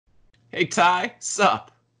Hey Ty,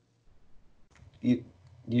 sup? You,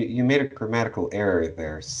 you made a grammatical error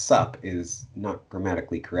there. Sup is not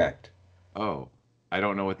grammatically correct. Oh, I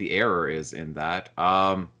don't know what the error is in that.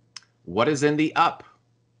 What is in the up?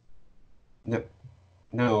 No,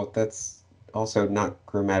 no, that's also not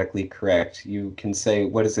grammatically correct. You can say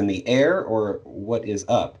what is in the air or what is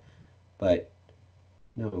up, but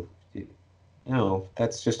no, no,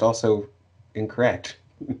 that's just also incorrect.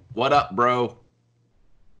 What up, bro?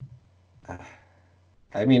 Uh,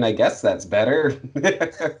 I mean, I guess that's better.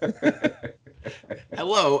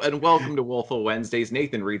 Hello and welcome to Woeful Wednesdays.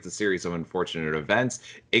 Nathan reads a series of unfortunate events.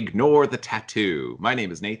 Ignore the tattoo. My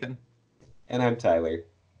name is Nathan, And I'm Tyler.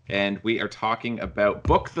 and we are talking about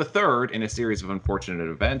Book the Third in a series of unfortunate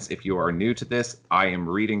events. If you are new to this, I am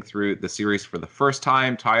reading through the series for the first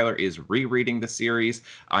time. Tyler is rereading the series.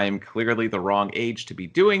 I am clearly the wrong age to be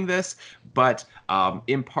doing this, but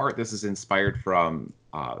in part, this is inspired from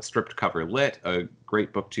Stripped Cover Lit, a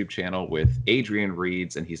great booktube channel with Adrian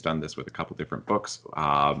Reads, and he's done this with a couple different books.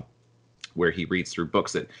 Where he reads through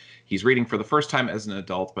books that he's reading for the first time as an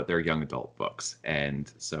adult, but they're young adult books. And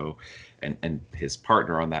so, and his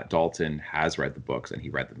partner on that, Dalton, has read the books and he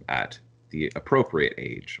read them at the appropriate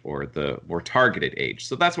age or the more targeted age.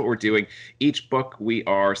 So that's what we're doing. Each book we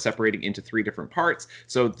are separating into three different parts.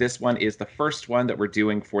 So this one is the first one that we're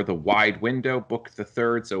doing for the wide window, book the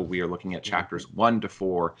third. So we are looking at chapters 1 to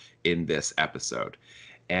 4 in this episode.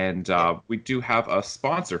 And we do have a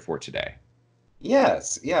sponsor for today.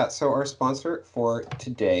 Yes, yeah. So our sponsor for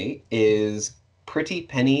today is Pretty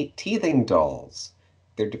Penny Teething Dolls.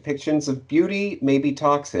 Their depictions of beauty may be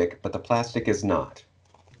toxic, but the plastic is not.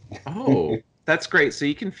 Oh, that's great. So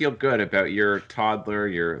you can feel good about your toddler,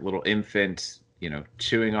 your little infant,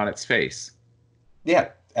 chewing on its face. Yeah,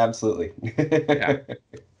 absolutely. Yeah,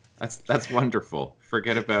 that's wonderful.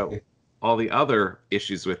 Forget about all the other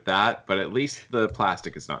issues with that, but at least the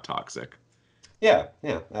plastic is not toxic. Yeah,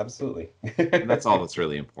 yeah, absolutely. And that's all that's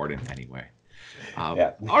really important anyway.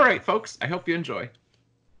 Yeah. All right, folks, I hope you enjoy.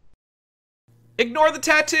 Ignore the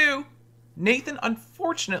tattoo! Nathan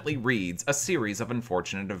unfortunately reads a series of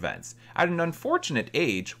unfortunate events at an unfortunate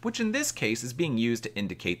age, which in this case is being used to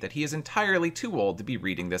indicate that he is entirely too old to be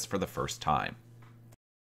reading this for the first time.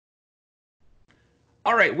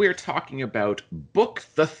 All right, we're talking about Book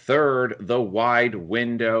the Third, The Wide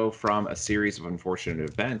Window, from a series of unfortunate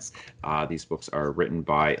events. These books are written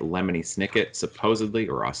by Lemony Snicket, supposedly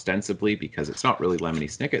or ostensibly, because it's not really Lemony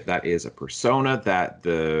Snicket. That is a persona that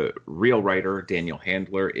the real writer, Daniel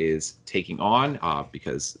Handler, is taking on,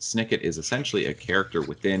 because Snicket is essentially a character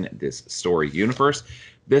within this story universe.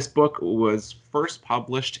 This book was first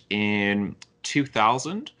published in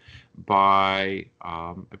 2000 by,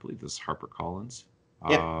 I believe this is HarperCollins.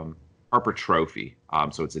 Yeah. Harper Trophy.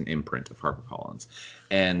 So it's an imprint of HarperCollins.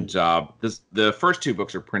 And the first two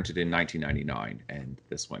books are printed in 1999, and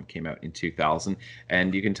this one came out in 2000.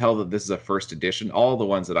 And you can tell that this is a first edition. All the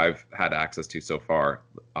ones that I've had access to so far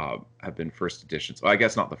have been first editions. Well, I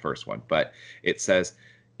guess not the first one, but it says,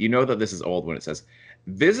 you know that this is old when it says,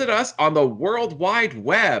 visit us on the World Wide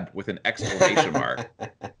Web with an exclamation mark.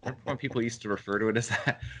 Remember when people used to refer to it as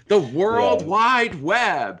that? The World Yes. Wide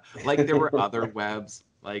Web. Like there were other webs,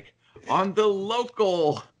 like on the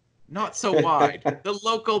local, not so wide, the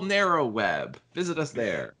local narrow web. Visit us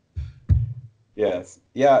there. Yes.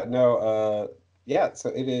 Yeah, no, yeah, so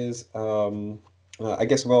it is I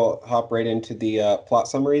guess we'll hop right into the plot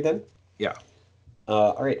summary then. Yeah.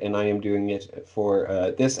 All right, and I am doing it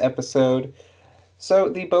for this episode. So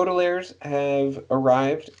the Baudelaires have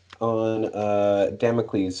arrived on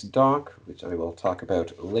Damocles dock, which I will talk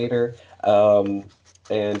about later.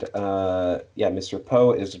 And yeah, Mr.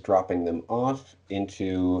 Poe is dropping them off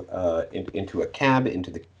into a cab,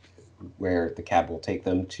 where the cab will take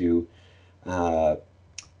them to uh,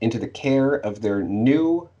 into the care of their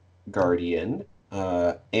new guardian,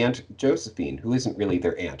 Aunt Josephine, who isn't really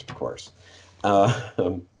their aunt, of course.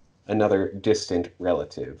 Um, Another distant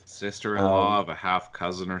relative. Sister-in-law Um, of a half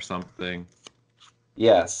cousin or something.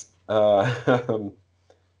 yes.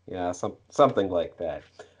 Yeah, something like that.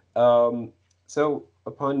 Um, so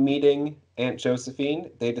upon meeting Aunt Josephine,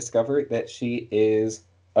 they discover that she is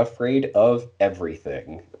afraid of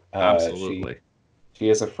everything. Uh, she Absolutely. she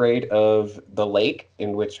is afraid of the lake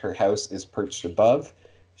in which her house is perched above.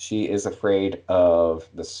 She is afraid of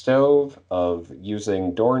the stove, of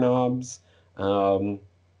using doorknobs, um,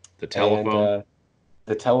 The and telephone.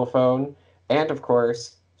 the telephone. And of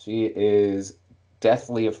course, she is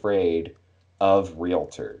deathly afraid of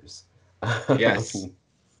realtors. Yes.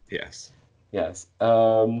 Yes. Yes.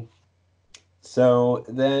 So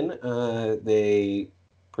then they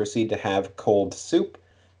proceed to have cold soup.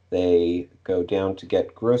 They go down to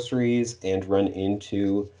get groceries and run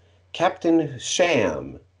into Captain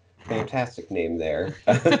Sham. Fantastic name there.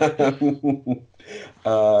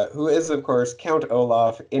 Who is, of course, Count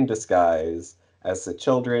Olaf in disguise, as the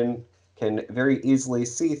children can very easily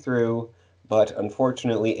see through, but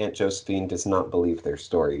unfortunately, Aunt Josephine does not believe their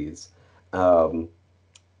stories. Um,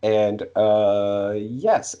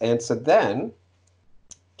 yes, and so then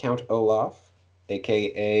Count Olaf,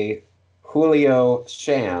 aka Julio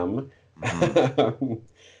Sham, Mhm.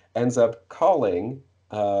 ends up calling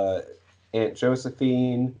uh, Aunt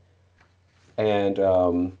Josephine, and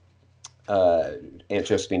uh, Aunt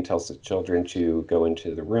Josephine tells the children to go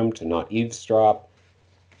into the room to not eavesdrop.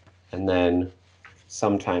 And then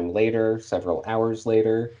sometime later, several hours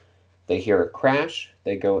later, they hear a crash.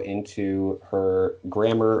 They go into her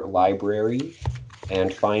grammar library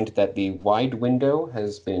and find that the wide window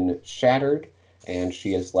has been shattered, and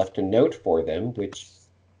she has left a note for them, which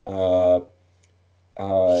uh,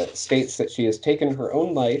 states that she has taken her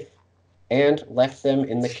own life and left them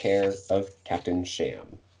in the care of Captain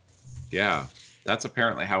Sham. Yeah, that's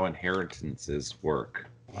apparently how inheritances work.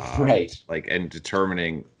 Right. Like and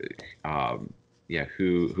determining, um, yeah,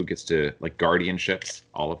 who gets to like guardianships,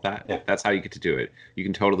 all of that. Yeah. That's how you get to do it. You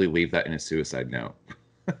can totally leave that in a suicide note.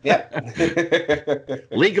 Yeah.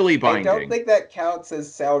 Legally I don't binding. think that counts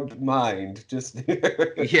as sound mind. Just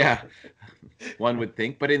Yeah, one would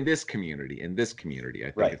think, but in this community,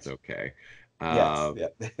 I think it's right. okay. Yes. Uh,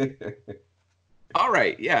 Yeah. all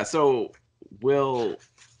right, yeah. So will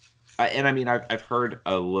and I mean, I've heard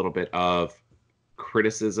a little bit of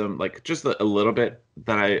criticism, like just a little bit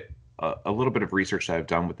that a little bit of research that I've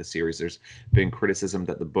done with the series. There's been criticism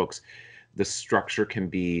that the structure can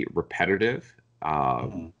be repetitive,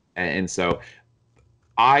 Mhm. and so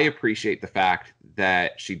I appreciate the fact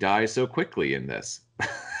that she dies so quickly in this.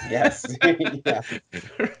 Yes. Yeah.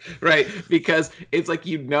 Right, because it's like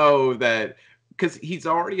that because he's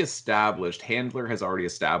already established, Handler has already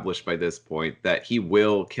established by this point that he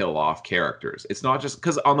will kill off characters. It's not just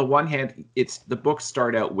because on the one hand, it's the books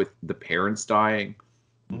start out with the parents dying,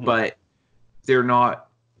 Mhm. but they're not,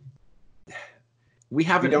 we We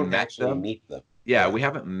haven't don't met actually them. meet them. Yeah, Yeah. we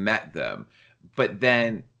haven't met them. But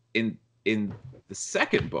then in the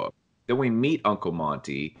second book, then we meet Uncle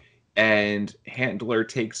Monty, and Handler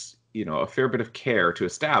takes, a fair bit of care to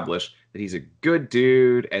establish that he's a good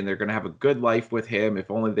dude and they're going to have a good life with him if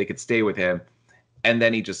only they could stay with him. And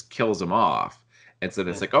then he just kills him off. And so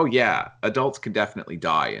it's Yeah. like, oh yeah, adults can definitely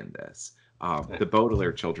die in this. Yeah. The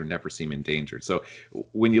Baudelaire children never seem endangered. So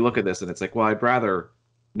when you look at this and it's like, well, I'd rather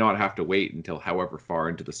not have to wait until however far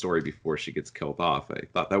into the story before she gets killed off. I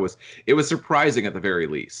thought it was surprising at the very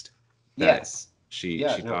least that Yes. she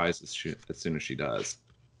Yeah. she No. dies as soon as she does.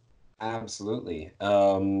 Absolutely.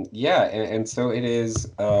 Yeah. And so it is.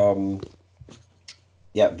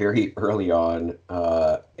 Yeah. Very early on.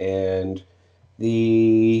 And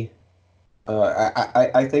the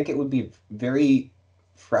I think it would be very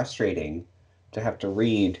frustrating to have to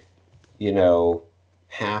read, you know,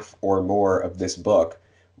 half or more of this book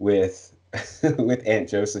with with Aunt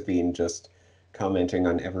Josephine just commenting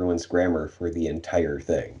on everyone's grammar for the entire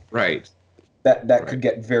thing. Right. That Right. could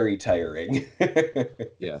get very tiring.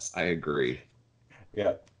 Yes, I agree.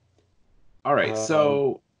 Yeah. All right. Um,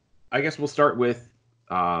 So I guess we'll start with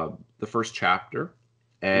uh, the first chapter.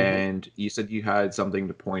 mhm. And you said you had something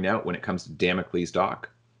to point out when it comes to Damocles' dock.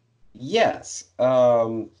 Yes.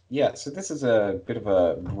 Yeah, so this is a bit of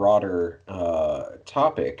a broader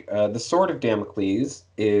topic. The Sword of Damocles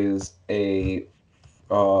is a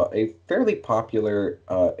fairly popular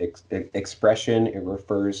expression. It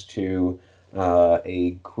refers to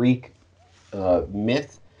a Greek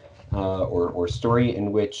myth or story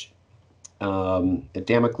in which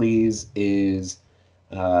Damocles is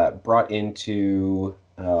brought into.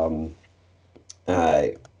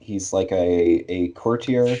 He's like a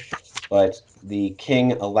courtier, but the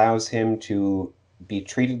king allows him to be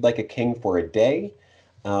treated like a king for a day.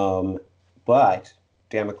 Um, but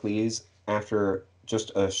Damocles, after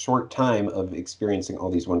just a short time of experiencing all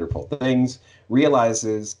these wonderful things,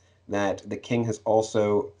 realizes that the king has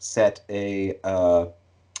also set a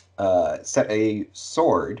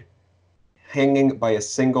sword hanging by a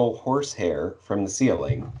single horsehair from the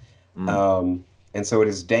ceiling. Mm. Um, and so it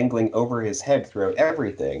is dangling over his head throughout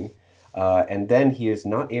everything. And then he is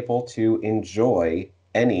not able to enjoy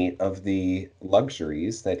any of the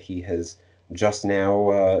luxuries that he has just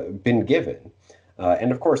now been given.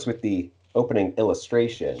 And of course, with the opening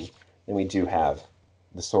illustration, then we do have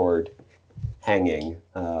the sword hanging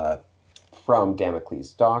from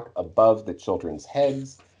Damocles' dock above the children's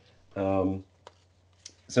heads. Um,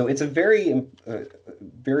 So it's a very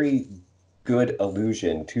good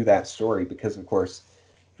allusion to that story because, of course,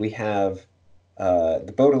 we have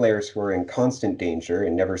the Baudelaires who are in constant danger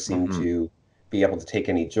and never seem Hmm. to be able to take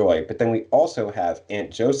any joy. But then we also have Aunt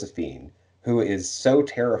Josephine, who is so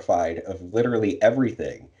terrified of literally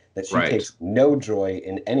everything that she Right. takes no joy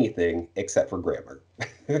in anything except for grammar.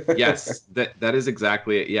 Yes, that is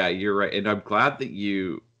exactly it. Yeah, you're right, and I'm glad that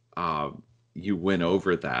you went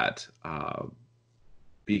over that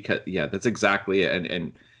because yeah, that's exactly it,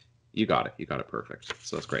 and you got it perfect.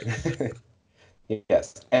 So that's great.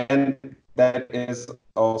 Yes, and that is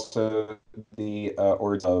also the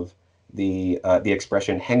origin of the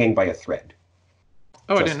expression "hanging by a thread."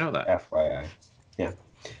 Oh, I didn't Just know that. FYI. Yeah.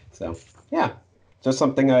 So yeah, just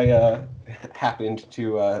something I happened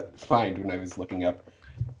to find when I was looking up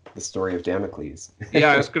the story of Damocles.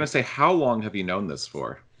 Yeah, I was gonna say, how long have you known this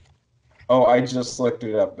for? Oh, I just looked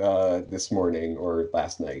it up this morning or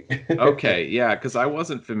last night. Okay, yeah, because I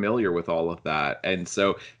wasn't familiar with all of that, and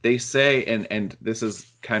so they say, and this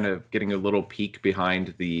is kind of getting a little peek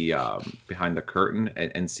behind the curtain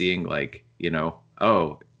and seeing like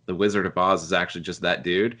oh, the Wizard of Oz is actually just that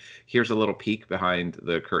dude. Here's a little peek behind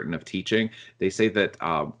the curtain of teaching. They say that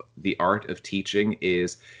the art of teaching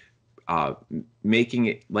is making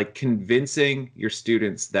it like convincing your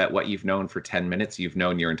students that what you've known for 10 minutes you've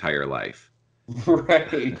known your entire life.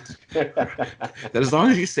 Right. That as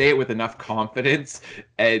long as you say it with enough confidence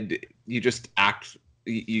and you just act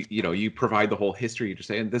you provide the whole history, you just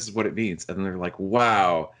say, and this is what it means, and they're like,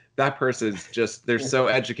 wow, that person's just, they're so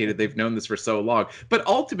educated, they've known this for so long. But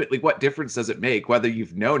ultimately, what difference does it make whether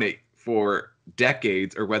you've known it for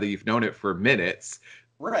decades or whether you've known it for minutes?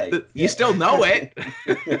 Right. You Yeah. still know it.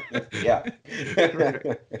 Yeah.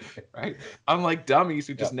 Right, right, unlike dummies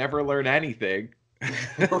who Yeah. just never learn anything.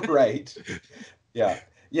 Right. Yeah.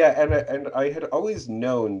 Yeah, and I had always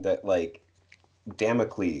known that like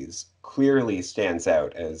Damocles clearly stands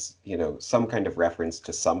out as, some kind of reference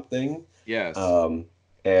to something. Yes. Um,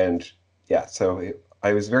 and yeah, so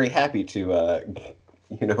I was very happy to,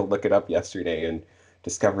 look it up yesterday and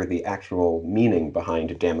discover the actual meaning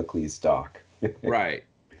behind Damocles' dock. Right.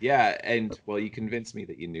 Yeah, and well, you convinced me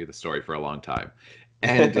that you knew the story for a long time.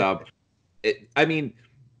 And I mean,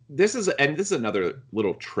 this is another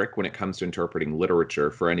little trick when it comes to interpreting literature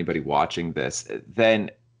for anybody watching this. Then,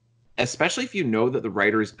 especially if you know that the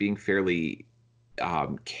writer is being fairly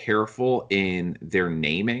careful in their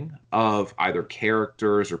naming of either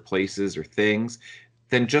characters or places or things,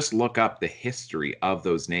 then just look up the history of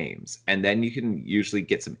those names, and then you can usually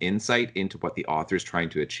get some insight into what the author is trying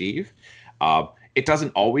to achieve. It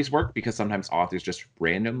doesn't always work because sometimes authors just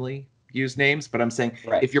randomly use names, but I'm saying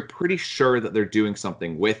Right. if you're pretty sure that they're doing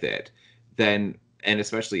something with it, then, and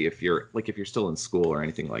especially if you're still in school or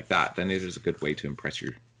anything like that, then it is a good way to impress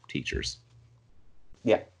your teachers.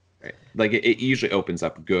 Yeah. Right. Like it usually opens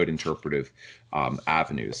up good interpretive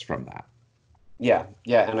avenues from that. Yeah,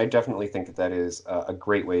 yeah, and I definitely think that that is a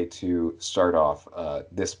great way to start off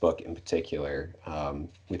this book in particular,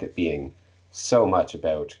 with it being so much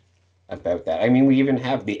about that. I mean, we even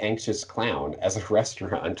have the Anxious Clown as a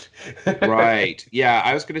restaurant. Right. Yeah,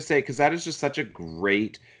 I was going to say because that is just such a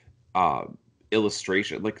great uh,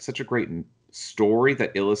 illustration, like such a great story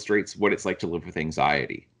that illustrates what it's like to live with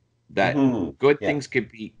anxiety. That good Yeah, things can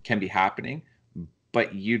be happening,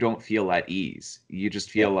 but you don't feel at ease. You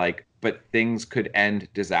just yeah, feel like, but things could end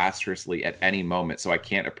disastrously at any moment, so I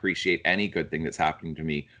can't appreciate any good thing that's happening to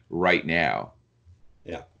me right now.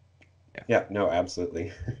 yeah, Yeah. yeah. No,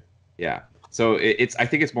 absolutely. Yeah. So it's I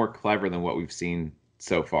think it's more clever than what we've seen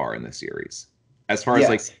so far in the series. As far as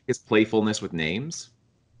like Yes, his playfulness with names.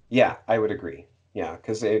 yeah, I would agree. Yeah,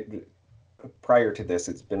 because prior to this,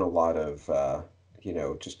 it's been a lot of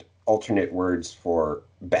just alternate words for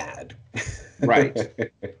bad. Right.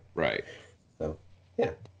 Right. So,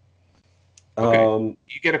 yeah. Okay. Um,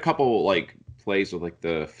 You get a couple like plays with like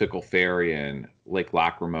the Fickle Fairy and Lake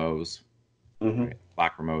Lachrymose. mhm. Right.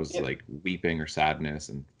 Lachrymose is Yeah. like weeping or sadness,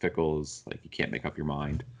 and Fickle is like you can't make up your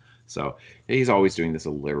mind. So he's always doing this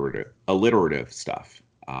alliterative stuff.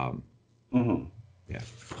 Mhm. Yeah.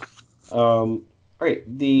 All right.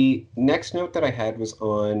 The next note that I had was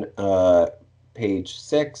on page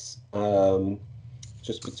 6,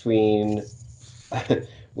 just between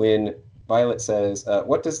when Violet says,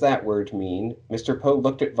 "What does that word mean?" Mr. Poe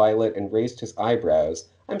looked at Violet and raised his eyebrows.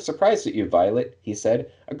 "I'm surprised at you, Violet," he said.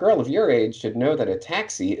 "A girl of your age should know that a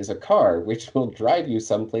taxi is a car which will drive you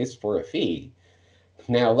someplace for a fee.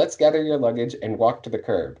 Now let's gather your luggage and walk to the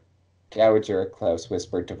curb." Dowager, Klaus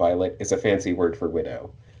whispered to Violet, is a fancy word for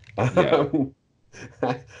widow. Yeah. Um,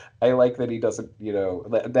 I like that he doesn't,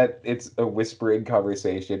 that it's a whispering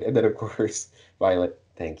conversation. And then, of course, Violet,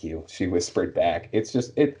 thank you, she whispered back. It's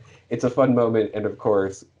a fun moment. And of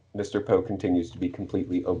course, Mr. Poe continues to be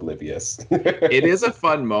completely oblivious. It is a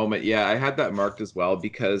fun moment. Yeah, I had that marked as well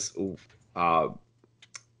because uh,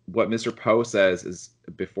 what Mr. Poe says is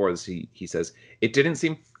before this, he says, it didn't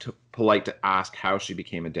seem polite to ask how she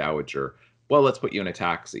became a dowager. Well, let's put you in a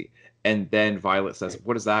taxi. And then Violet says,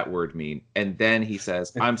 what does that word mean? And then he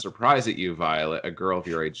says, I'm surprised at you, Violet. A girl of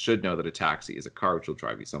your age should know that a taxi is a car which will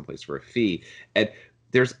drive you someplace for a fee. And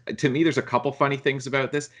to me, there's a couple funny things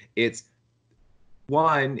about this. It's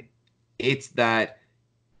one, it's that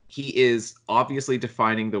he is obviously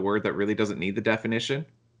defining the word that really doesn't need the definition,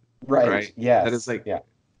 Right. right? That is Yes. like, Yeah.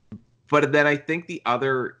 but then I think the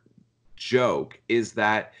other joke is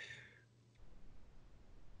that,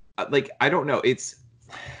 like, I don't know.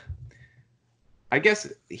 I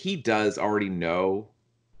guess he does already know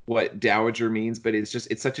what dowager means, but it's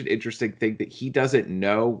such an interesting thing that he doesn't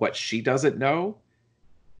know what she doesn't know.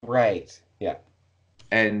 Right. Yeah.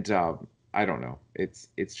 And I don't know. It's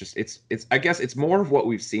I guess it's more of what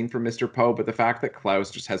we've seen from Mr. Poe, but the fact that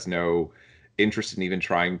Klaus just has no interest in even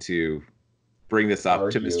trying to bring this up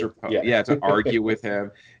to Mr. Argue. Poe. Yeah. Yeah, to argue with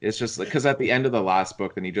him. It's just like because at the end of the last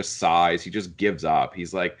book, then he just sighs. He just gives up.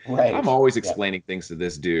 He's like, I'm Right. always Yeah. explaining things to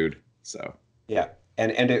this dude. So Yeah.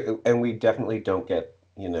 And we definitely don't get,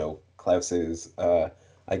 Klaus's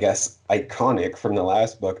I guess iconic from the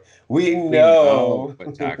last book. We we know know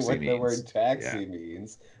what taxi what the means. word Yeah, taxi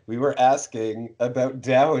means. We were asking about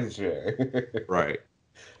dowager. right.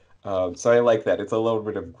 So I like that. It's a little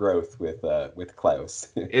bit of growth with Klaus.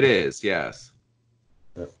 It is. Yes.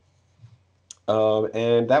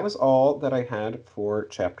 And that was all that I had for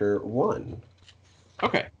chapter one.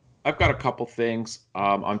 Okay. I've got a couple things.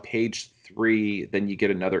 On page 3, then you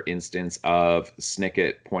get another instance of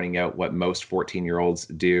Snicket pointing out what most 14-year-olds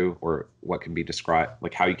do, or what can be described,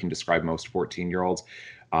 like how you can describe most 14-year-olds.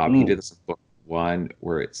 He Mm. did this in book 1,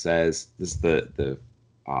 where it says, this is the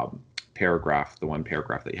paragraph, the one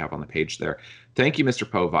paragraph that you have on the page there. Thank you, Mr.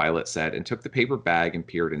 Poe, Violet said, and took the paper bag and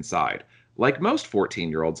peered inside. Like most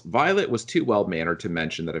 14-year-olds, Violet was too well-mannered to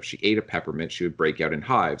mention that if she ate a peppermint, she would break out in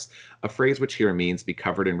hives, a phrase which here means be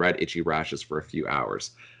covered in red, itchy rashes for a few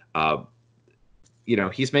hours. Uh,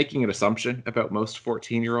 he's making an assumption about most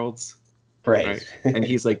 14-year-olds, Right. right? And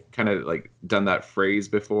he's like kind of like done that phrase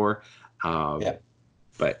before. Yeah.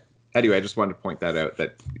 But anyway, I just wanted to point that out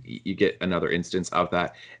that you get another instance of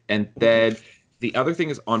that. And then the other thing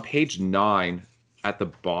is on page 9 at the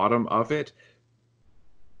bottom of it,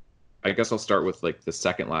 I guess I'll start with like the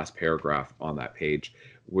second last paragraph on that page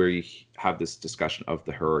where you have this discussion of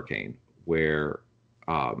the hurricane where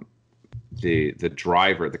um, the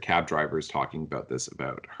cab driver is talking about this,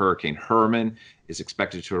 about Hurricane Herman is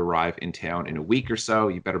expected to arrive in town in a week or so.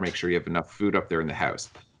 You better make sure you have enough food up there in the house.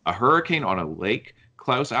 A hurricane on a lake?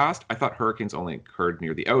 Klaus asked. I thought hurricanes only occurred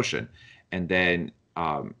near the ocean. And then,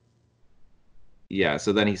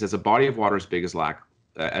 so then he says a body of water as big as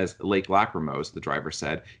Lake Lachrymose, the driver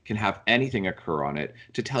said, can have anything occur on it.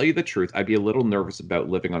 To tell you the truth, I'd be a little nervous about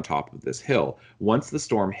living on top of this hill. Once the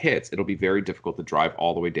storm hits, it'll be very difficult to drive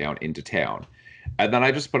all the way down into town. And then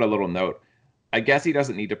I just put a little note. I guess he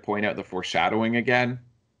doesn't need to point out the foreshadowing again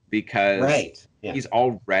because Right. Yeah. he's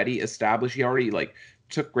already established. He already like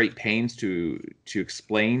took great pains to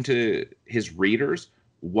explain to his readers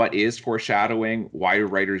what is foreshadowing, why do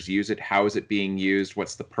writers use it, how is it being used,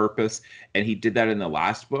 what's the purpose, and he did that in the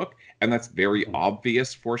last book, and that's very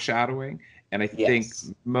obvious foreshadowing. And I think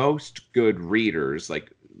Yes. most good readers,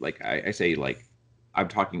 like I say, like I'm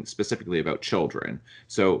talking specifically about children,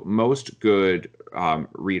 so most good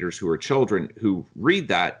readers who are children who read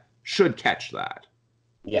that should catch that.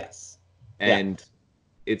 Yes. Yeah. And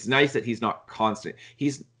it's nice that he's not constant.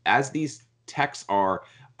 He's, as these texts are,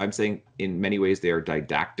 I'm saying in many ways they are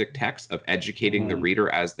didactic texts of educating the Mhm. reader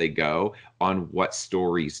as they go on what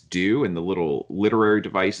stories do and the little literary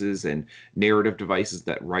devices and narrative devices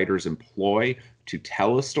that writers employ to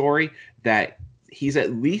tell a story, that he's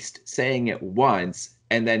at least saying it once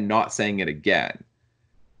and then not saying it again.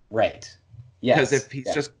 Right. Because Yes. if he's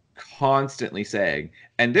Yeah. just constantly saying,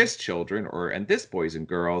 and this children and this boys and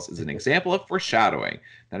girls is an example of foreshadowing,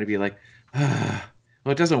 then I'd be like,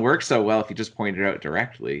 well, it doesn't work so well if you just point it out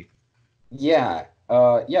directly. Yeah.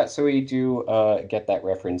 Yeah. So we do get that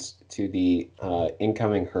reference to the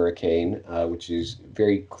incoming hurricane, which is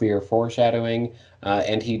very clear foreshadowing,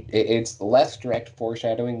 and it's less direct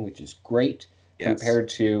foreshadowing, which is great Yes. compared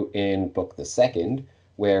to in book the second,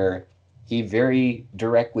 where he very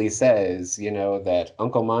directly says, that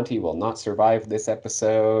Uncle Monty will not survive this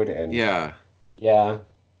episode, and Yeah. Yeah.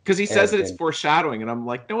 Because he says that it's And foreshadowing, and I'm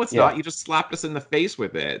like, no, it's yeah. not. You just slapped us in the face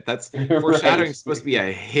with it. That's foreshadowing Right. is supposed to be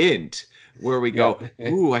a hint where we Yeah. go,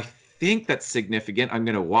 ooh, I think that's significant. I'm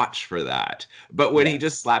going to watch for that. But when he Yes.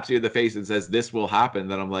 just slaps you in the face and says, this will happen,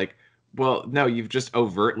 then I'm like, well, no, you've just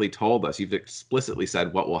overtly told us. You've explicitly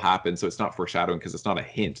said what will happen. So it's not foreshadowing because it's not a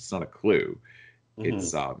hint. It's not a clue. Hmm.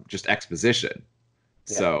 It's just exposition.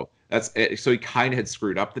 Yeah. So that's it. So he kind of had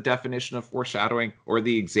screwed up the definition of foreshadowing, or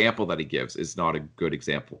the example that he gives is not a good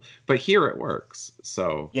example. But here it works.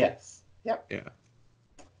 So Yes. Yep. yeah.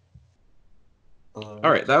 All All right,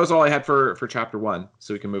 right. that was all I had for chapter one.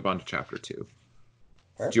 So we can move on to chapter two.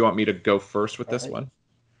 Do you want Perfect. me to go first with All this right. one?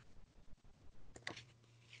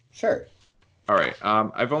 Sure. All right.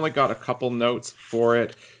 I've only got a couple notes for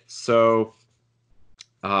it. So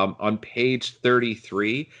on page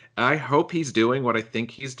 33, I hope he's doing what I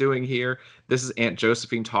think he's doing here. This is Aunt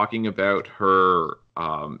Josephine talking about her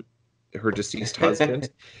deceased husband.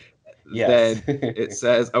 Yes. Then it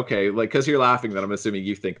says, okay, like, because you're laughing, then I'm assuming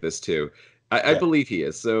you think this too. I Yeah. believe he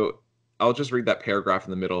is. So I'll just read that paragraph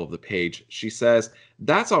in the middle of the page. She says,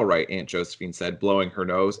 that's all right, Aunt Josephine said, blowing her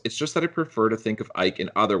nose. It's just that I prefer to think of Ike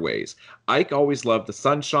in other ways. Ike always loved the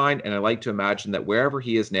sunshine, and I like to imagine that wherever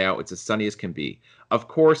he is now, it's as sunny as can be. Of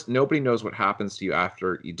course, nobody knows what happens to you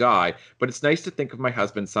after you die, but it's nice to think of my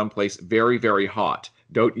husband someplace very, very hot,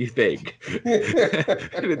 don't you think?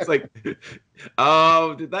 And it's like,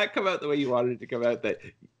 oh, did that come out the way you wanted it to come out? That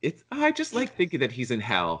it's I just like thinking that he's in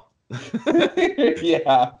hell.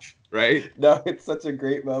 Yeah. Right? No, it's such a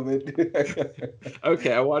great moment.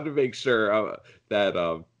 Okay, I wanted to make sure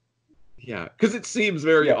that yeah, because it seems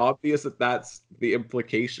very Yeah. obvious that that's the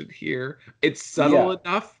implication here. It's subtle Yeah.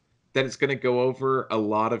 enough that it's going to go over a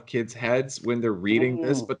lot of kids' heads when they're reading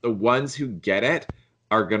this, Hmm. but the ones who get it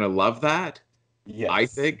are going to love that, I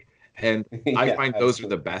Yes. think. And I Yeah, find those are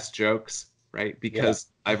the absolutely. best jokes, right? Yeah. Because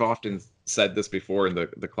I've often said this before in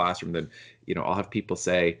the classroom that, I'll have people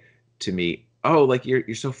say to me, "Oh, like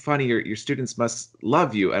you're so funny, your students must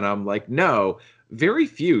love you." And I'm like, "No, very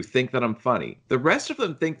few think that I'm funny. The rest of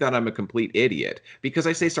them think that I'm a complete idiot because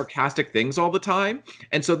I say sarcastic things all the time.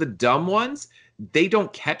 And so the dumb ones, they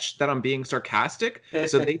don't catch that I'm being sarcastic.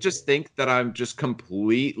 So they just think that I'm just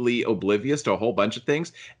completely oblivious to a whole bunch of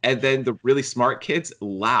things. And then the really smart kids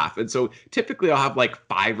laugh. And so typically I'll have like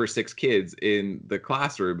 5 or 6 kids in the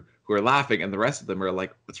classroom who are laughing, and the rest of them are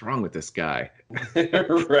like, what's wrong with this guy?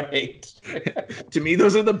 Right. To me,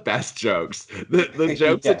 those are the best jokes. The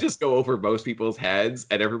jokes that just Yes. go over most people's heads,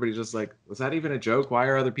 and everybody's just like, was that even a joke? Why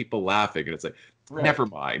are other people laughing? And it's like, never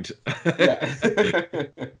Right. mind. Yeah.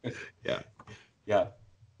 Yeah. Yeah.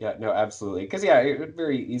 Yeah, no, absolutely. Because yeah, it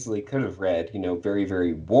very easily could have read, very,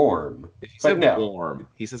 very warm. If he But said no. warm,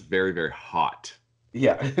 he says very, very hot.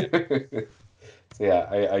 Yeah. So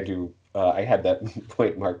yeah, I do I had that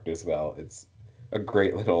point marked as well. It's a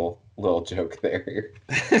great little joke there.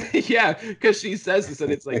 Yeah, because she says this,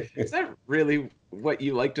 and it's like, is that really what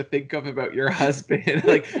you like to think of about your husband?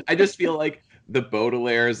 Like, I just feel like the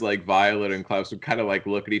Baudelaires, like Violet and Klaus, would kind of like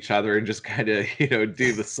look at each other and just kind of,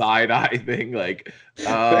 do the side eye thing. Like,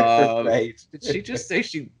 Right. did she just say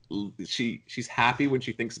she's happy when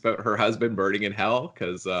she thinks about her husband burning in hell?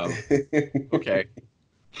 Because okay,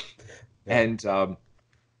 Yeah.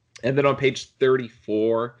 and then on page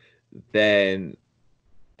 34, then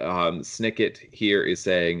Snicket here is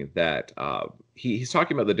saying that he's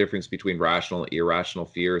talking about the difference between rational and irrational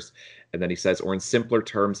fears. And then he says, or in simpler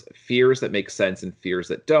terms, fears that make sense and fears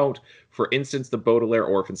that don't. For instance, the Baudelaire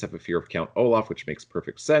orphans have a fear of Count Olaf, which makes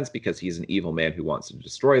perfect sense because he's an evil man who wants to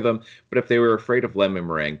destroy them. But if they were afraid of lemon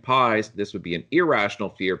meringue pies, this would be an irrational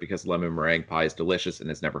fear because lemon meringue pie is delicious and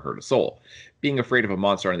has never hurt a soul. Being afraid of a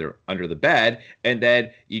monster under the bed, and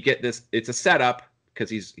then you get this, it's a setup because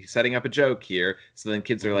he's setting up a joke here. So then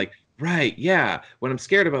kids are Mhm. like, right, yeah. When I'm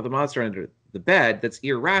scared about the monster under the bed, that's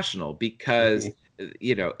irrational because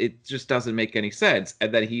it just doesn't make any sense.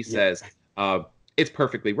 And then he Yeah. says, it's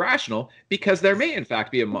perfectly rational because there may in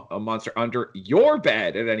fact be a monster under your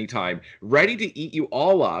bed at any time, ready to eat you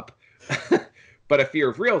all up. But a fear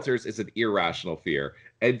of realtors is an irrational fear.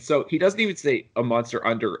 And so he doesn't even say a monster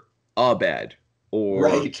under a bed or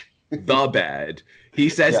Right. the bed. He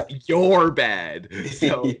says Yeah. your bed.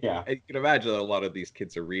 So Yeah. you can imagine that a lot of these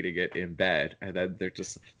kids are reading it in bed, and then they're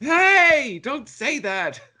just, hey, don't say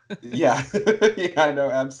that. Yeah. Yeah, no,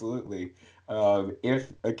 absolutely.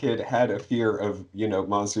 If a kid had a fear of,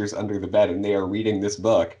 monsters under the bed and they are reading this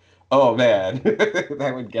book, oh man,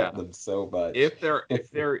 that would Yeah. get them so much. If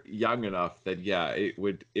they're young enough, then yeah, it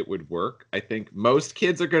would work. I think most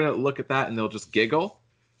kids are gonna look at that and they'll just giggle.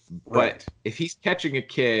 But Right. if he's catching a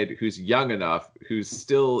kid who's young enough, who's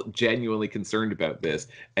still genuinely concerned about this,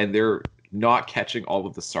 and they're not catching all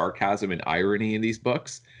of the sarcasm and irony in these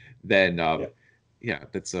books, then Yeah. yeah,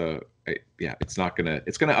 it's gonna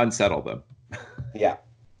unsettle them. Yeah.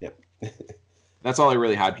 Yeah. That's all I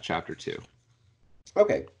really had for chapter two.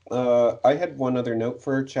 Okay. I had one other note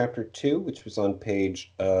for chapter two, which was on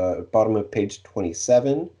bottom of page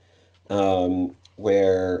 27,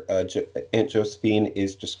 where Aunt Josephine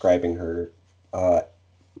is describing her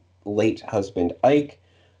late husband, Ike.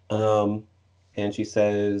 And she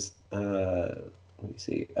says, let me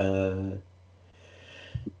see,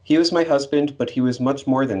 he was my husband, but he was much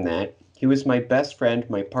more than that. He was my best friend,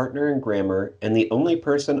 my partner in grammar, and the only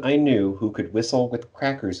person I knew who could whistle with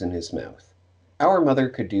crackers in his mouth. Our mother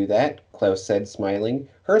could do that, Klaus said, smiling.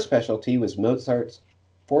 Her specialty was Mozart's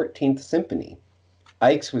 14th Symphony.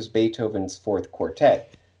 Ike's was Beethoven's Fourth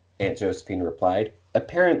Quartet, Aunt Josephine replied.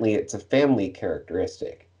 Apparently, it's a family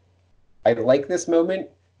characteristic. I like this moment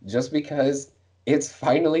just because it's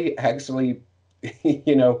finally actually,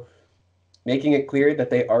 you know, making it clear that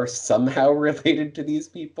they are somehow related to these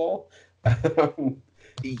people. Um,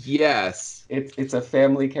 Yes. it's a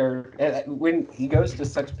family character. When he goes to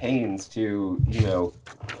such pains to,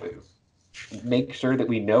 make sure that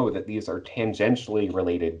we know that these are tangentially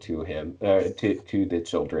related to him, to the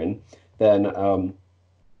children, then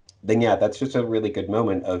yeah, that's just a really good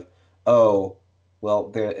moment of, oh, well,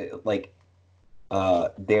 their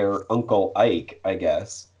Uncle Ike, I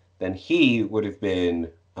guess, then he would have been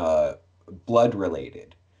blood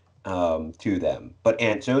related to them. But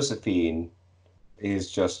Aunt Josephine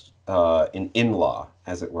is just an in-law,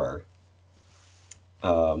 as it were.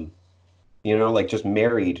 Um, like just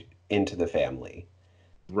married into the family.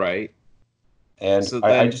 Right. And So I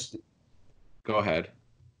then just go ahead.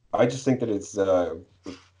 I just think that it's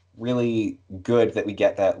really good that we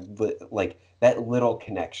get that little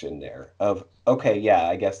connection there of, okay, yeah,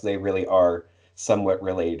 I guess they really are somewhat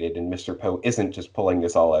related, and Mr. Poe isn't just pulling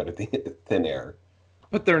this all out of the thin air.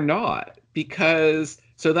 But they're not, because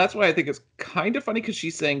so that's why I think it's kind of funny, because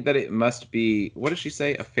she's saying that it must be, what does she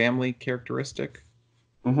say, a family characteristic?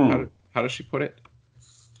 Hmm. How does she put it?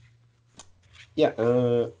 Yeah.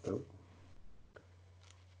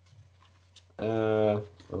 Oh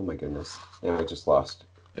my goodness. Yeah, I just lost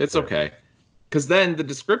It's where. okay. Because then the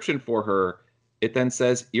description for her, it then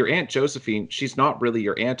says, your Aunt Josephine, she's not really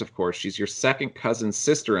your aunt, of course. She's your second cousin's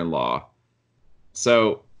sister-in-law.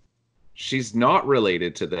 So she's not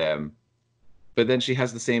related to them, but then she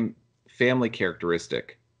has the same family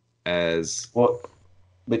characteristic as. Well,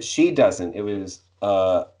 but she doesn't. It was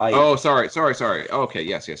Oh, Ike. sorry. Okay,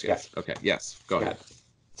 Yeah, yes. Okay, yes. Go yeah. ahead.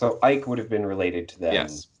 So Ike would have been related to them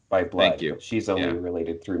Yes. by Thank blood, you. but she's only Yeah,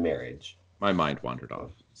 related through marriage. my mind wandered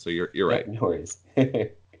off. So, So you're yeah, right. no worries.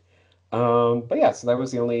 But yeah, so that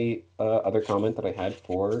was the only other comment that I had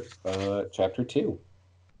for chapter two.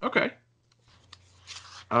 Okay.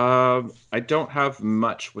 I don't have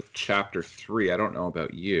much with chapter three. I don't know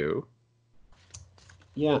about you.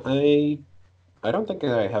 Yeah, I don't think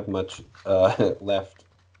I have much left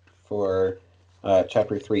for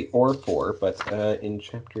chapter three or four, but in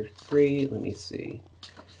chapter three, let me see.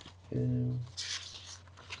 Um,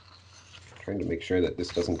 trying to make sure that this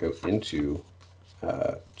doesn't go into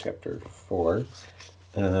chapter four.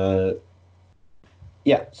 Uh,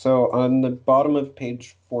 yeah, so on the bottom of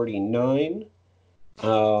page 49,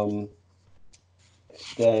 um,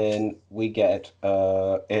 then we get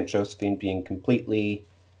Aunt Josephine being completely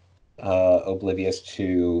oblivious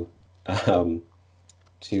um,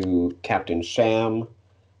 to Captain Sham.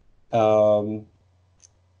 Yeah,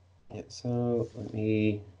 so let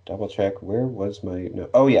me double check. Where was my no?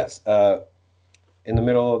 Oh yes, in the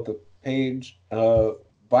middle of the page,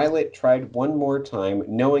 Violet tried one more time,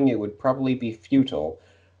 knowing it would probably be futile,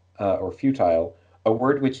 a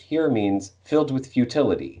word which here means filled with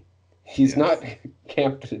futility. He's not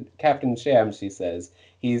Yes. Captain Sham, she says.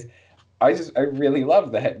 He's I really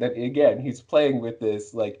love that again he's playing with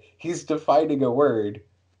this, like he's defining a word,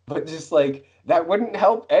 but just like that wouldn't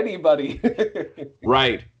help anybody.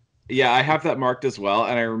 Right. Yeah, I have that marked as well.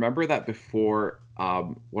 And I remember that before,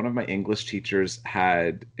 one of my English teachers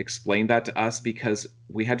had explained that to us, because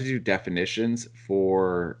we had to do definitions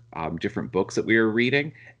for different books that we were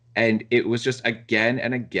reading. And it was just again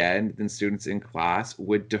and again, then students in class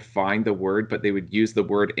would define the word, but they would use the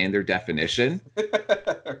word in their definition.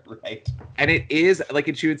 Right. And it is like,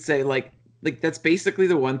 and she would say, like that's basically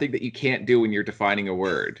the one thing that you can't do when you're defining a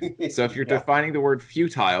word. So if you're Yeah. defining the word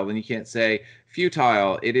futile, then you can't say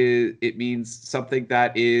futile. It means something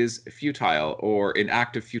that is futile or an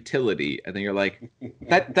act of futility. And then you're like,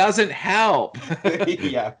 that doesn't help.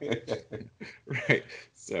 Yeah. Right.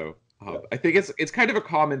 So Yeah. I think it's kind of a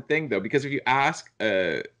common thing though, because if you ask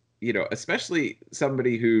especially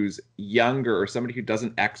somebody who's younger or somebody who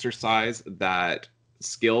doesn't exercise that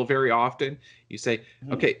skill very often, you say,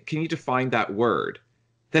 Mhm. okay, can you define that word?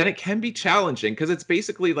 Then it can be challenging because it's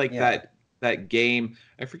basically like Yeah. that game.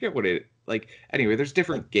 I forget what it like. Anyway, there's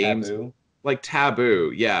different Like games taboo. like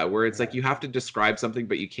Taboo, yeah, where it's like Yeah. you have to describe something,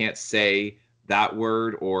 but you can't say that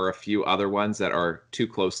word or a few other ones that are too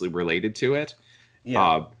closely related to it. Yeah.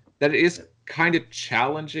 Uh, that is kind of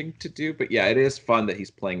challenging to do, but yeah, it is fun that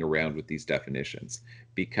he's playing around with these definitions Yeah.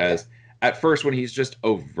 because at first when he's just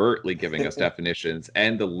overtly giving us definitions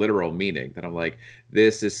and the literal meaning, then I'm like,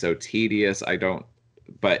 this is so tedious. I don't,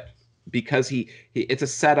 but because he it's a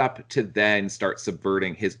setup to then start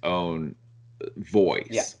subverting his own Yeah.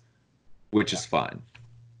 voice, which Yeah. is fun.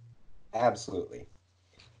 Absolutely.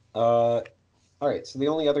 All right. So the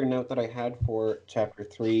only other note that I had for chapter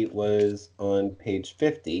 3 was on page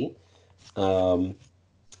 50. Um,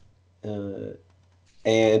 uh,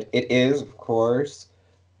 and it is, of course,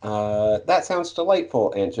 that sounds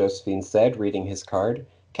delightful, Aunt Josephine said, reading his card.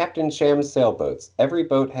 Captain Sham's sailboats. Every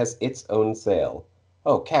boat has its own sail.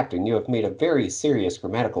 Oh, Captain, you have made a very serious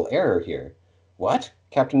grammatical error here. What?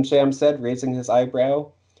 Captain Sham said, raising his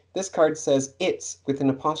eyebrow. This card says it's with an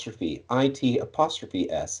apostrophe, it apostrophe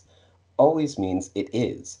s, always means it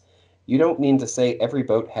is. You don't mean to say every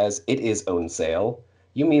boat has it is own sail.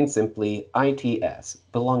 You mean simply its,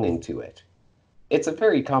 belonging to it. It's a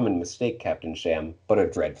very common mistake, Captain Sham, but a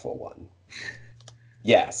dreadful one.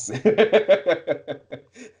 Yes.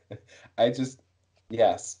 I just,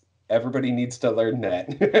 yes, everybody needs to learn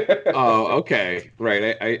that. Oh, okay.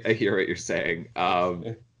 Right. I hear what you're saying.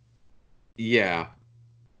 Yeah.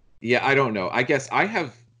 Yeah, I don't know. I guess I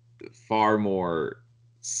have far more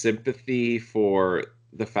sympathy for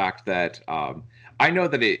the fact that I know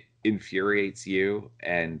that it infuriates you,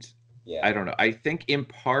 and I Yeah. don't know. I think in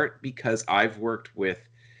part because I've worked with,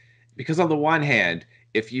 because on the one hand,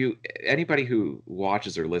 if you anybody who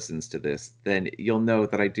watches or listens to this, then you'll know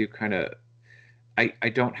that I do kind of I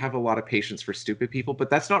don't have a lot of patience for stupid people,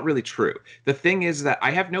 but that's not really true. The thing is that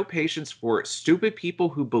I have no patience for stupid people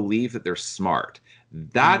who believe that they're smart.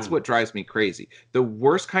 That's Mm, what drives me crazy. The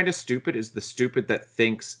worst kind of stupid is the stupid that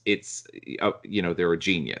thinks they're a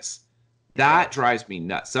genius. That right. drives me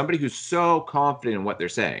nuts. Somebody who's so confident in what they're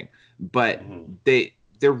saying, but Hmm.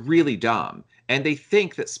 they're really dumb and they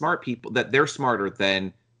think that smart people that they're smarter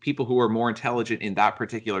than people who are more intelligent in that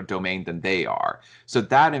particular domain than they are. So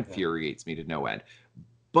that Yeah. infuriates me to no end.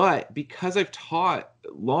 But because I've taught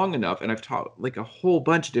long enough and I've taught like a whole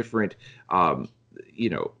bunch of different, um, you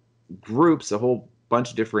know, groups, a whole bunch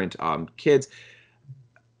of different kids,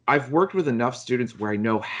 I've worked with enough students where I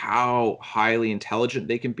know how highly intelligent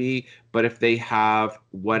they can be. But if they have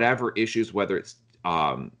whatever issues, whether it's,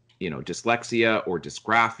 dyslexia or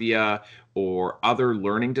dysgraphia or other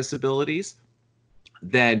learning disabilities,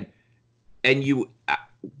 then and you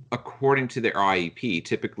according to their IEP,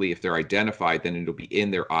 typically if they're identified, then it'll be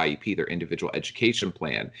in their IEP, their individual education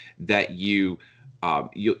plan, that you'll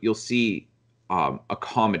see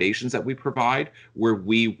accommodations that we provide where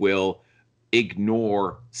we will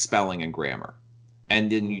ignore spelling and grammar,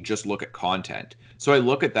 and then you Mm, just look at content. So I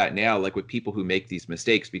look at that now, like with people who make these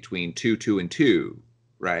mistakes between two, and two,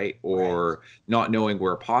 right? right. Or not knowing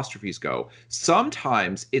where apostrophes go.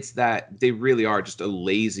 Sometimes it's that they really are just a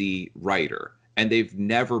lazy writer and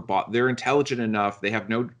they're intelligent enough, they have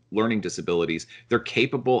no learning disabilities, they're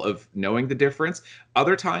capable of knowing the difference.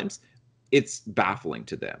 Other times it's baffling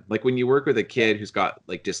to them. Like when you work with a Yeah. kid who's got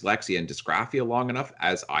like dyslexia and dysgraphia long enough,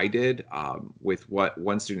 as I did with what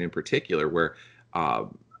one student in particular, where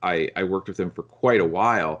I worked with him for quite a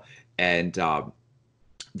while, and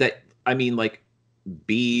that I mean, like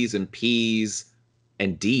B's and P's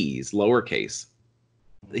and D's, lowercase,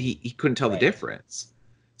 Mm, he couldn't tell the right. difference.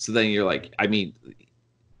 So then you're Right. like, I mean,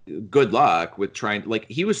 good luck with trying. Like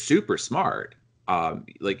he was super smart.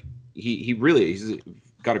 Like he's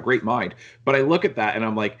got a great mind. But I look at that and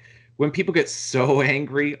I'm like, when people get so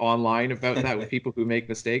angry online about that with people who make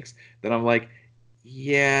mistakes, then I'm like,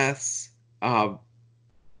 yes.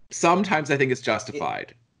 Sometimes I think it's It,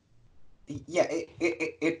 justified. yeah,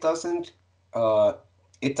 uh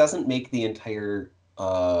it doesn't make the entire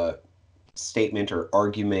statement or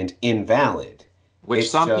argument invalid. Which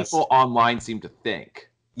It's some people just online seem to think.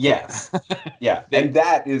 yes. Yeah, They and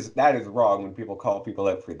that is wrong when people call people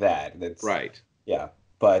out for that. That's right. yeah.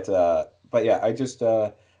 But yeah,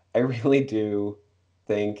 I really do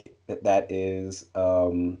think that is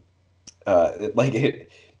like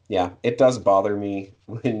it. Yeah, it does bother me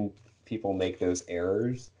when people make those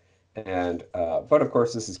errors. And but of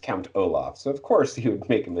course, this is Count Olaf, so of course he would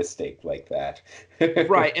make a mistake like that.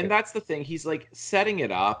 Right, and that's the thing. He's like setting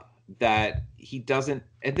it up that he doesn't,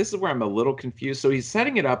 and this is where I'm a little confused. So he's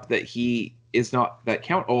setting it up that he is not, that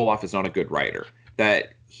Count Olaf is not a good writer,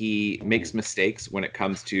 that he makes mistakes when it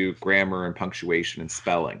comes to grammar and punctuation and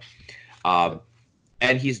spelling. Um,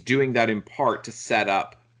 and he's doing that in part to set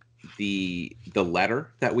up the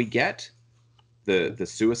letter that we get, the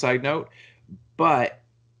suicide note. But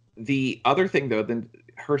the other thing, though, than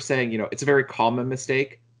her saying, it's a very common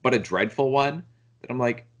mistake, but a dreadful one, that I'm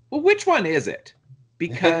like, well, which one is it?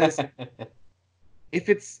 Because if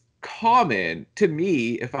it's common, to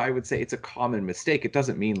me, if I would say it's a common mistake, it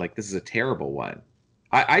doesn't mean like this is a terrible one.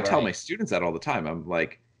 I tell my Right. students that all the time. I'm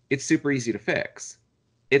like, it's super easy to fix.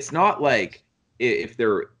 It's not like if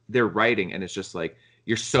they're writing and it's just like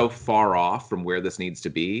you're so far off from where this needs to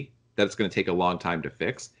be that it's going to take a long time to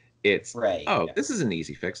fix. It's, Right. oh, Yeah. this is an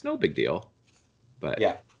easy fix, no big deal. But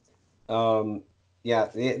Yeah. Um, yeah.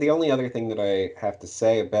 The only other thing that I have to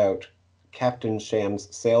say about Captain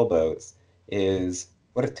Sham's sailboats is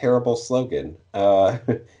what a terrible slogan.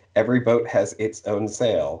 Every boat has its own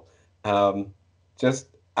sail. Um, just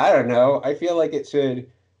I don't know. I feel like it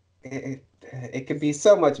should. It could be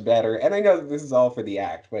so much better. And I know that this is all for the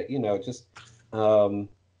act, but just um,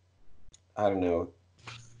 I don't know,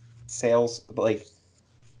 sails like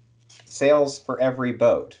sails for every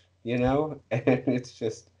boat, and it's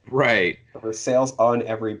just right. or sails on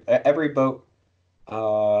every boat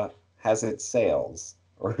uh has its sails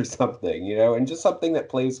or something, and just something that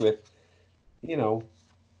plays you know,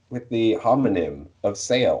 with the homonym of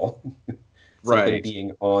sail, something Right.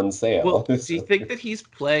 being on Well, sale. do you think that he's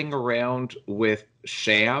playing around with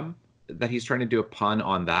Sham, that he's trying to do a pun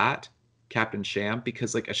on that, Captain Sham?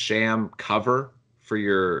 Because like a sham cover for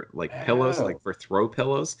your like pillows, like Oh, for throw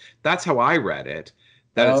pillows, that's how I read it.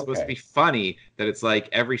 That it's supposed to be okay. funny, that it's like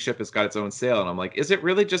every ship has got its own sail. And I'm like, is it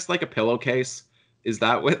really just like a pillowcase? Is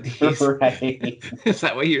that what these, Right. is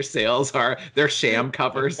that what your sails are? They're sham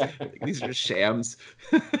covers. Like, these are shams.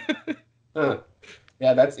 Huh.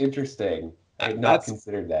 Yeah, that's interesting. I had not That's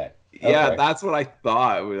considered that. Yeah, Okay. that's what I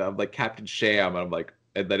thought. I'm like Captain Sham, and I'm like,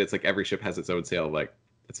 and then it's like every ship has its own sail. I'm like,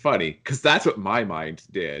 it's funny because that's what my mind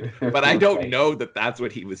did, but I don't Right. know that that's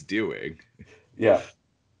what he was doing. Yeah.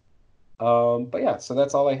 But yeah, so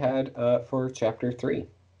that's all I had for chapter 3.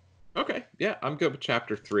 Okay, yeah, I'm good with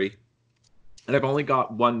chapter 3, and I've only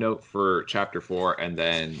got one note for chapter 4, and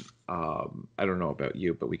then I don't know about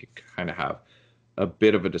you, but we could kind of have a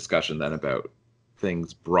bit of a discussion then about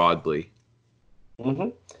things broadly. hmm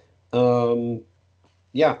Um,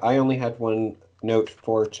 yeah, I only had one note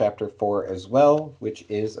for chapter 4 as well, which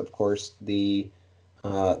is, of course, the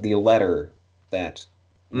letter that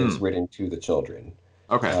was Mm, written to the children.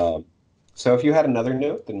 okay. Um, so if you had another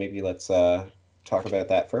note, then maybe let's talk about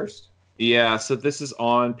that first. Yeah, so this is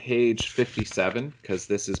on page 57 because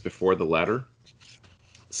this is before the letter.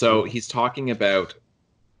 So hmm he's talking about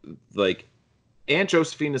like Aunt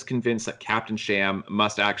Josephine is convinced that Captain Sham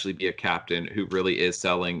must actually be a captain who really is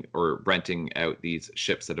selling or renting out these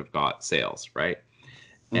ships that have got sails, right?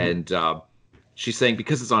 hmm And she's saying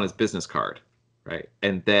because it's on his business card, right?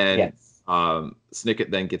 And then Yes.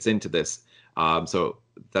 Snicket then gets into this. So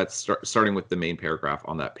that's starting with the main paragraph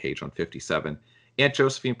on that page on 57. Aunt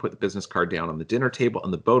Josephine put the business card down on the dinner table,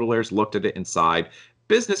 and the Baudelaires looked at it and sighed.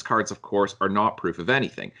 Business cards, of course, are not proof of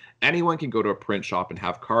anything. Anyone can go to a print shop and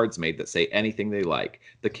have cards made that say anything they like.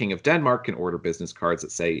 The King of Denmark can order business cards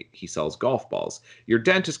that say he sells golf balls. Your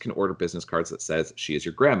dentist can order business cards that says she is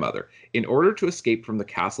your grandmother. In order to escape from the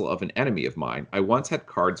castle of an enemy of mine, I once had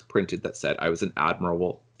cards printed that said I was an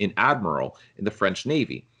admiral in the French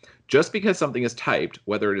Navy. Just because something is typed,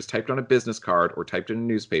 whether it is typed on a business card or typed in a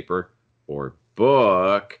newspaper or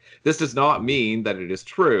book, this does not Mhm. mean that it is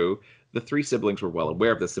true. The three siblings were well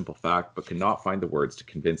aware of this simple fact, but could not find the words to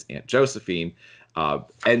convince Aunt Josephine.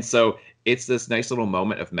 And so it's this nice little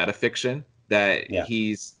moment of metafiction that Yeah.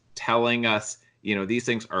 he's telling us, these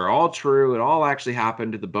things are all true. It all actually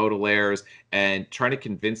happened to the Baudelaires, and trying to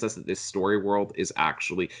convince us that this story world is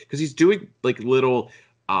actually, because he's doing like little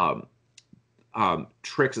um,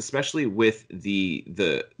 tricks, especially with the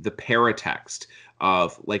paratext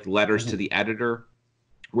of like letters to Mhm. the editor,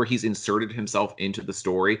 where he's inserted himself into the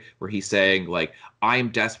story, where he's saying like, I'm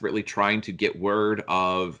desperately trying to get word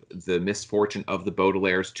of the misfortune of the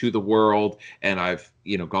Baudelaires to the world, and I've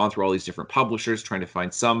gone through all these different publishers trying to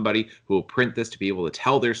find somebody who will print this to be able to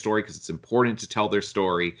tell their story because it's important to tell their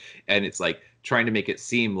story. And it's like trying to make it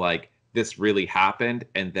seem like this really happened,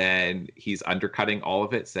 and then he's undercutting all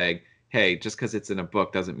of it, saying, hey, just because it's in a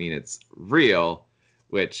book doesn't mean it's real,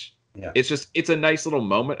 which Yeah. it's a nice little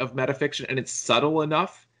moment of metafiction, and it's subtle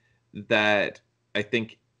enough that I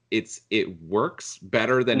think it works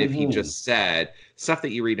better than if he just said stuff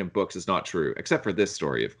that you read in books is not true, except for this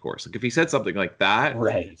story, of course. Like if he said something like that,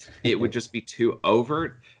 Right. it would just be too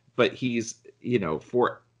overt. But he's,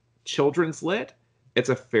 for children's lit, it's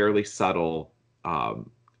a fairly subtle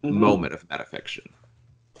moment of metafiction.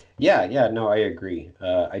 Yeah, no, I agree.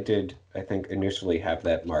 I think, initially have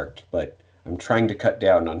that marked, but I'm trying to cut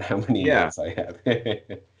down on how many Yeah, notes I have.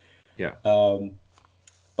 yeah. Um,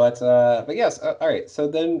 but yes, all right. So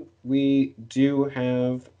then we do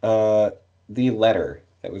have the letter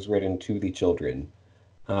that was written to the children.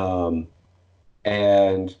 Um,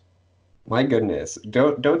 and my goodness,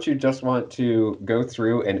 don't you just want to go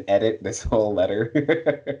through and edit this whole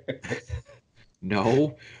letter?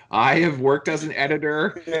 No, I have worked as an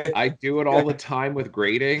editor. I do it all the time with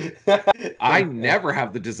grading. I never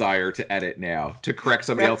have the desire to edit now, to correct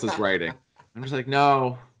somebody else's writing. I'm just like,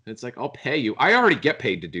 no. It's like, I'll pay you. I already get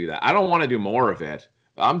paid to do that. I don't want to do more of it.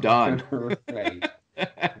 I'm done. Right.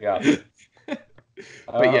 Yeah.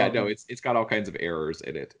 But yeah, no, Um, it's got all kinds of errors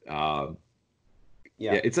in it. yeah,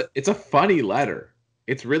 Yeah, it's a funny letter.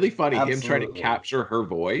 It's really funny him trying to absolutely. capture her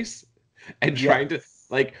voice and Yeah. trying to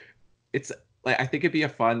like it's like I think it'd be a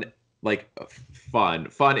fun like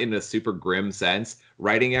fun in a super grim sense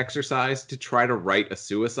writing exercise to try to write a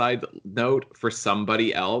suicide note for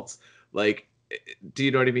somebody else. Like, do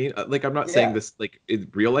you know what I mean? Like, I'm not saying Yeah. this like in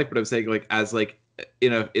real life, but I'm saying like as like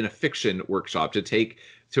in a fiction workshop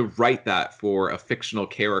to write that for a fictional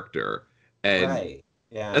character, and Right.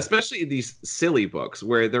 Yeah. especially in these silly books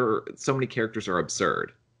where there are so many characters are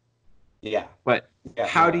absurd. Yeah. But Yeah.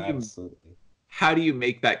 how No, do you absolutely. how do you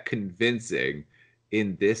make that convincing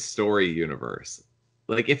in this story universe?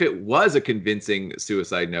 Like if it was a convincing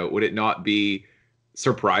suicide note, would it not be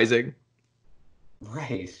surprising?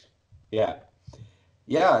 Right. Yeah.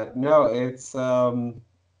 Yeah. No, it's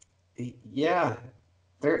yeah.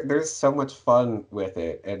 There's so much fun with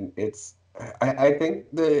it, and I think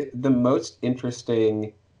the most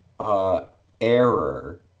interesting uh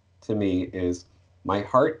error to me is my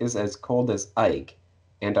heart is as cold as Ike,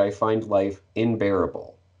 and I find life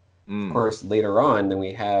unbearable. Of Mm. course, later on, then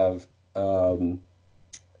we have um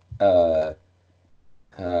uh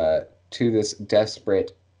to this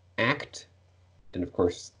desperate act, and of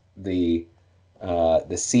course the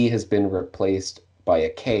C has been replaced by a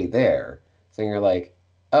K there. So you're like,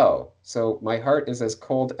 oh, so my heart is as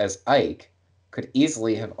cold as Ike could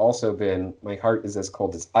easily have also been my heart is as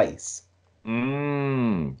cold as ice.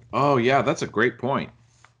 Mm. Oh yeah, that's a great point.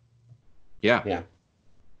 Yeah. Yeah.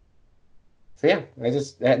 So yeah, I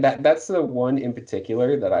just that's the one in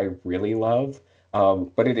particular that I really love.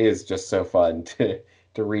 But it is just so fun to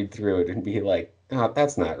read through it and be like, oh,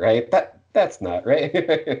 that's not right. That's not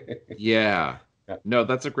right. Yeah. Yeah. No,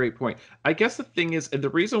 that's a great point. I guess the thing is, and the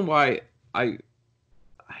reason why I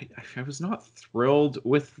I was not thrilled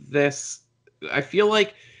with this, I feel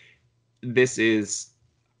like this is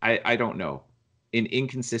I don't know, an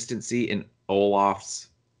inconsistency in Olaf's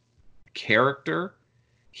character.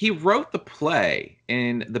 He wrote the play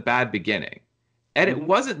in The Bad Beginning, and it Hmm.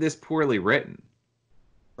 wasn't this poorly written.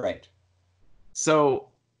 Right. So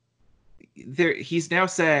there he's now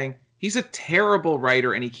saying he's a terrible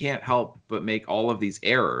writer and he can't help but make all of these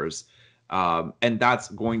errors. And that's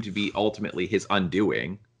going to be ultimately his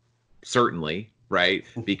undoing, certainly, right?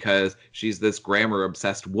 Because she's this grammar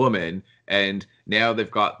obsessed woman, and now they've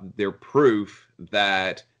got their proof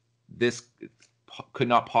that this could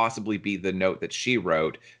not possibly be the note that she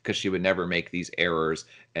wrote because she would never make these errors.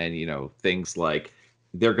 And things like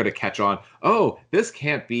they're going to catch on, oh, this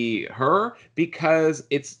can't be her because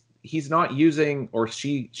he's not using, or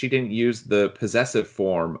she didn't use the possessive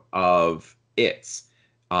form of it's.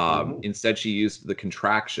 Hmm. Instead, she used the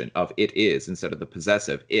contraction of it is instead of the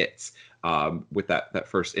possessive it's, with that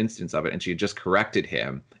first instance of it, and she just corrected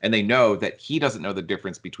him. And they know that he doesn't know the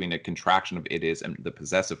difference between a contraction of it is and the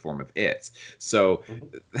possessive form of it's. So,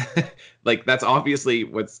 Hmm. like that's obviously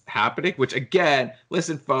what's happening. Which again,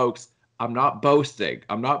 listen, folks, I'm not boasting.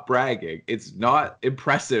 I'm not bragging. It's not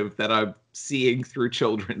impressive that I'm seeing through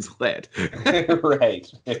children's lit. Right.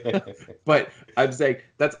 But I'm saying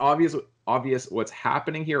that's obvious what's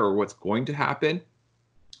happening here or what's going to happen.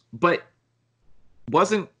 But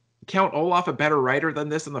wasn't Count Olaf a better writer than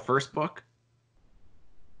this in the first book?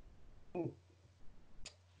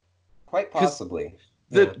 Quite Because possibly.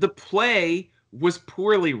 the Yeah. the play was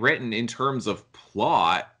poorly written in terms of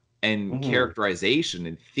plot and Hmm. characterization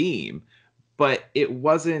and theme, but it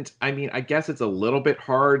wasn't. I mean, I guess it's a little bit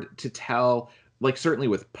hard to tell. Like certainly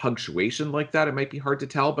with punctuation like that, it might be hard to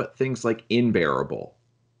tell. But things like unbearable,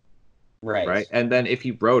 right? Right. And then if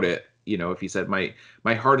he wrote it, if he said my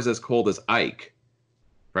heart is as cold as Ike,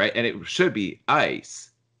 right? And it should be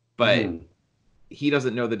ice, but Hmm. he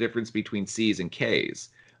doesn't know the difference between C's and K's.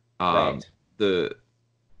 Right. The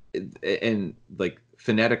and like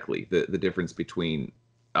phonetically the difference between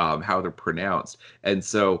how they're pronounced. And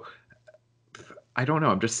so I don't know.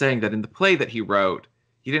 I'm just saying that in the play that he wrote,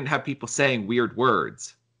 he didn't have people saying weird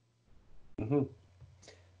words. Hmm.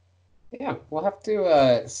 Yeah, we'll have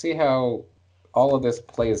to see how all of this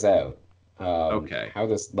plays out. Okay. How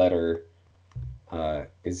this letter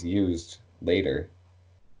is used later.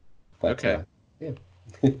 But Okay. yeah.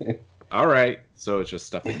 All right. So it's just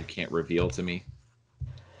stuff that you can't reveal to me.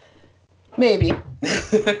 Maybe. All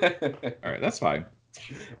right, that's fine.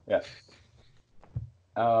 Yeah.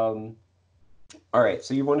 Um, all right.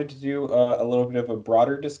 So you wanted to do a little bit of a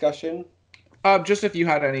broader discussion? Just if you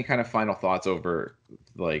had any kind of final thoughts over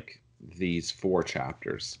like these 4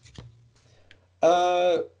 chapters.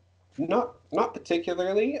 Uh, not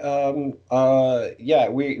particularly. Yeah,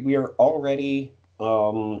 we are already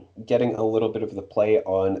getting a little bit of the play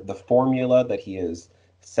on the formula that he has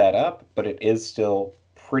set up, but it is still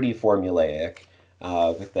pretty formulaic,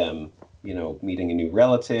 with them, meeting a new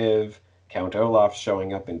relative, Count Olaf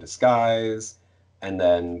showing up in disguise, and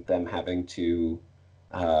then them having to,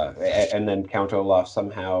 and then Count Olaf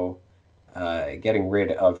somehow getting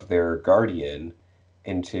rid of their guardian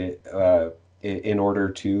into in order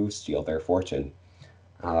to steal their fortune.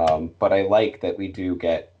 But I like that we do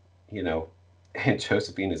get, Aunt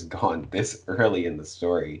Josephine is gone this early in the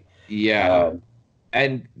story. Yeah. Um,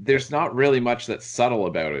 And there's not really much that's subtle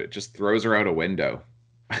about it. It just throws her out a window.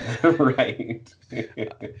 right.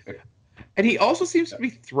 And he also seems to be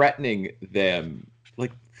threatening them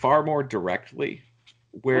like far more directly,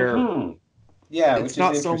 where Hmm. Yeah, it's which is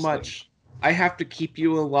not so interesting. much I have to keep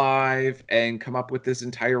you alive and come up with this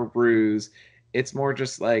entire ruse. It's more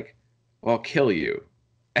just like, well, I'll kill you.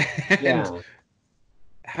 And Yeah.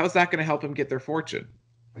 how's that going to help him get their fortune?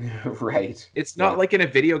 Right. It's not Yeah. like in a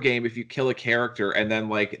video game if you kill a character and then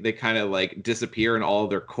like they kind of like disappear and all of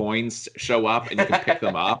their coins show up and you can pick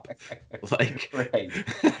them up. Like Right.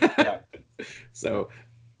 Yeah. Yeah. so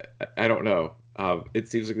I don't know. It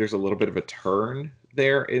seems like there's a little bit of a turn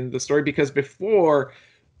there in the story because before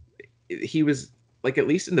he was like at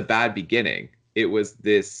least in the bad beginning, it was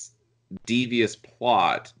this devious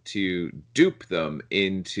plot to dupe them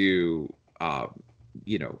into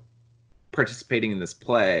you know participating in this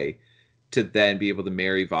play to then be able to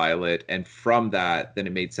marry Violet. And from that, then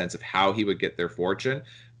it made sense of how he would get their fortune.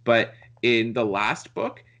 But in the last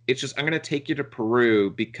book, it's just, I'm going to take you to Peru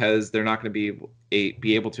because they're not going to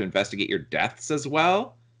be able to investigate your deaths as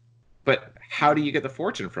well. But how do you get the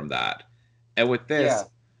fortune from that? And with Yeah. this,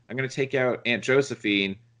 I'm going to take out Aunt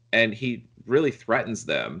Josephine, and he really threatens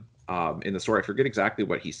them in the story. I forget exactly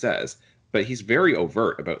what he says, but he's very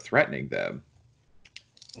overt about threatening them.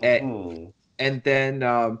 And, Hmm. and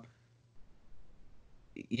then,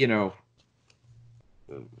 you know,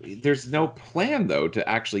 there's no plan though to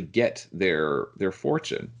actually get their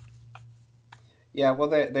fortune. Yeah, well,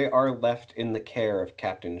 they are left in the care of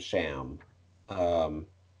Captain Sham. Um,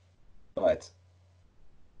 but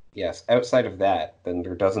yes, outside of that, then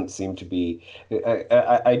there doesn't seem to be.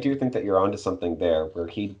 I do think that you're onto something there, where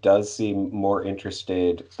he does seem more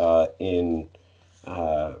interested in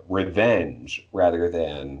revenge rather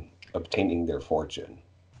than obtaining their fortune.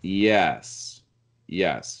 Yes,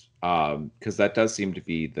 yes, because that does seem to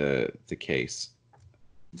be the case.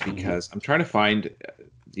 Hmm. Because I'm trying to find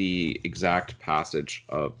the exact passage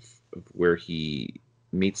of where he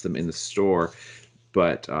meets them in the store,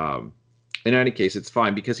 but in any case, it's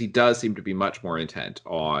fine because he does seem to be much more intent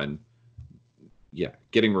on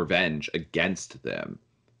getting revenge against them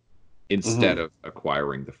instead Hmm. of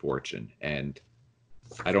acquiring the fortune. And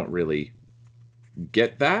I don't really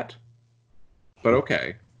get that, but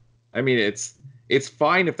okay. I mean, it's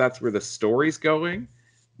fine if that's where the story's going,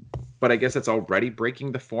 but I guess it's already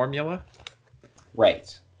breaking the formula.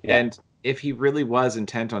 Right. Yeah. And if he really was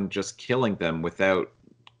intent on just killing them without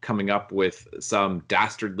coming up with some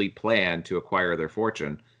dastardly plan to acquire their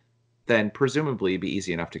fortune, then presumably it'd be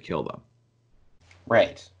easy enough to kill them.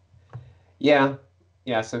 Right. Yeah.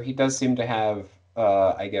 Yeah. So he does seem to have,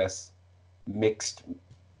 I guess, mixed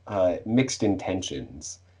mixed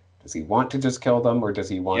intentions. Does he want to just kill them, or does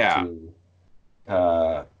he want Yeah,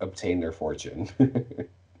 to obtain their fortune? Yeah.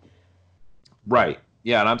 right.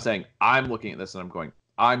 Yeah, and I'm saying I'm looking at this and I'm going,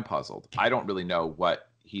 I'm puzzled. I don't really know what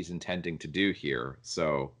he's intending to do here.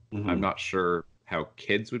 So Mm-hmm. I'm not sure how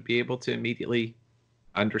kids would be able to immediately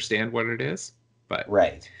understand what it is, but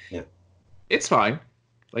Right. Yeah. it's fine.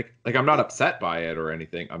 Like I'm not upset by it or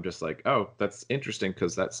anything. I'm just like, oh, that's interesting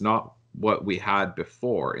because that's not what we had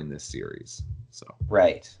before in this series. So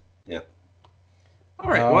Right. Yeah. all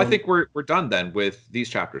right. Well, I think we're done then with these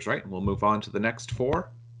chapters, right? And we'll move on to the next 4.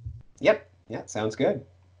 Yep. Yeah. Sounds good.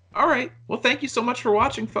 All right. Well, thank you so much for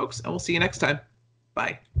watching, folks, and we'll see you next time.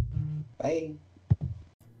 Bye. Bye.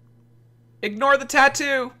 Ignore the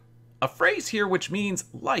tattoo! A phrase here which means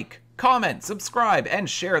like, comment, subscribe, and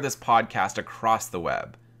share this podcast across the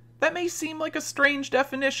web. That may seem like a strange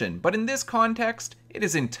definition, but in this context, it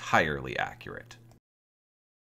is entirely accurate.